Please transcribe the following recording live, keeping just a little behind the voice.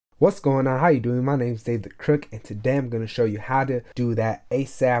What's going on? How you doing? My name's David the Crook, and today I'm going to show you how to do that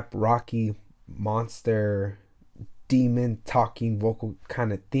ASAP Rocky monster demon talking vocal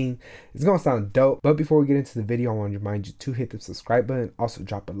kind of thing. It's going to sound dope, but before we get into the video, I want to remind you to hit the subscribe button, also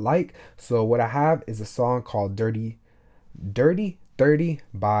drop a like. So what I have is a song called Dirty 30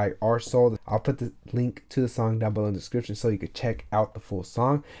 by Our Soul. I'll put the link to the song down below in the description so you can check out the full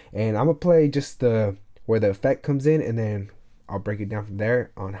song, and I'm going to play just the where the effect comes in, and then I'll break it down from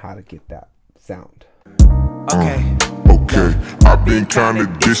there on how to get that sound. Okay, I've been kinda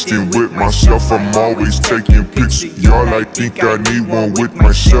distant with myself. I'm always taking pics. Y'all, I think I need one with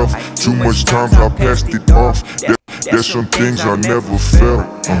myself. Too much times I passed it off. There's some things I never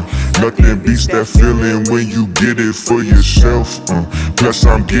felt. Nothing beats that feeling when you get it for yourself. Plus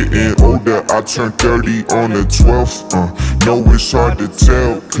I'm getting older. I turned 30 on the 12th. No, it's hard to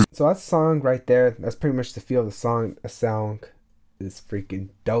tell. So that's the song right there. That's pretty much the feel of the song. A sound is freaking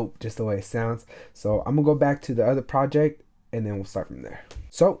dope, just the way it sounds. So I'm gonna go back to the other project and then we'll start from there.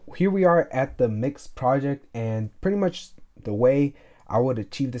 So here we are at the mix project, and pretty much the way I would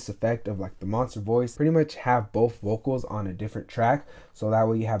achieve this effect of like the monster voice, pretty much have both vocals on a different track, so that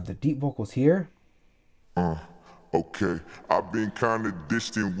way you have the deep vocals here. Okay, I've been kinda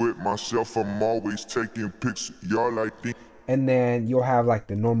distant with myself. I'm always taking pics. Y'all, I think. And then you'll have like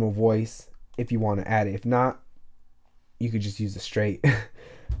the normal voice if you want to add it. If not, you could just use a straight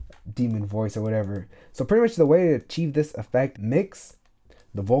demon voice or whatever. So pretty much the way to achieve this effect, mix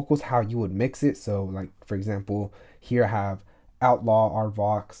the vocals how you would mix it. So like for example, here I have Outlaw,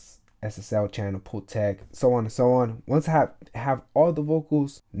 RVox, SSL channel, Pull Tech, so on and so on. Once I have all the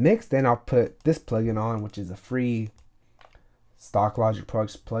vocals mixed, then I'll put this plugin on, which is a free stock Logic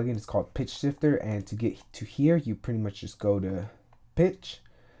plugin. It's called Pitch Shifter, and to get to here, you pretty much just go to Pitch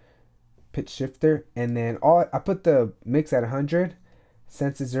Shifter, and then I put the mix at 100,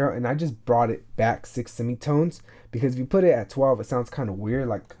 sense is 0, and I just brought it back 6 semitones, because if you put it at 12, it sounds kind of weird.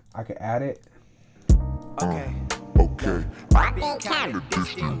 Like I could add it. Okay, I've been kinda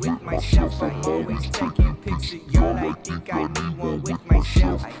distant with myself. I'm always taking pictures. Y'all, I think I need one with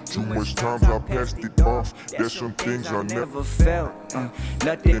myself. Too much times I passed it off. There's some things I never felt.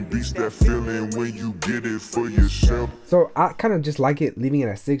 Nothing beats that feeling when you get it for yourself. So I kind of just like it leaving it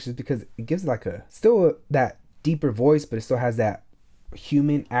at 6, just because it gives like still that deeper voice, but it still has that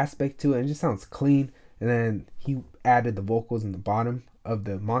human aspect to it, and it just sounds clean. And then he added the vocals in the bottom of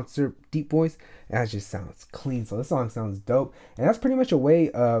the monster deep voice, and that just sounds clean. So this song sounds dope, and that's pretty much a way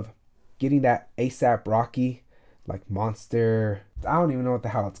of getting that ASAP Rocky like monster. I don't even know what the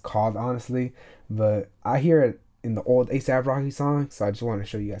hell it's called honestly, but I hear it in the old ASAP Rocky song, so I just want to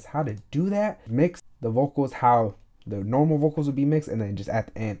show you guys how to do that. Mix the vocals how the normal vocals would be mixed, and then just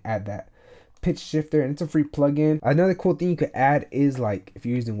at the end add that pitch shifter, and it's a free plugin. Another cool thing you could add is like if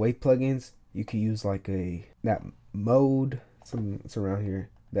you're using wave plugins, you could use like that mode, it's around here,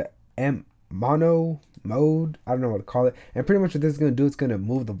 the mono mode, I don't know what to call it. And pretty much what this is going to do, it's going to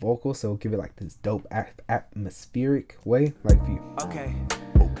move the vocals, so give it like this dope atmospheric way. Like if you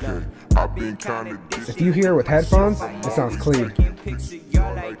I've been kinda distant. if you hear it with headphones, it sounds clean.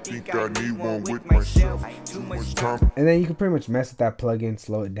 I think I need one with myself. Too much time. And then you can pretty much mess with that plugin,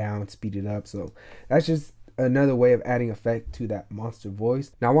 slow it down, speed it up. So that's just another way of adding effect to that monster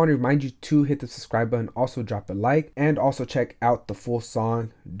voice. Now I want to remind you to hit the subscribe button, also drop a like, and also check out the full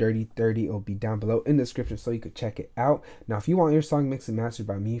song Dirty 30. It'll be down below in the description so you could check it out. Now if you want your song mixed and mastered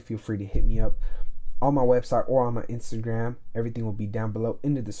by me, feel free to hit me up on my website or on my Instagram. Everything will be down below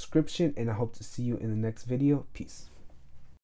in the description, and I hope to see you in the next video. Peace.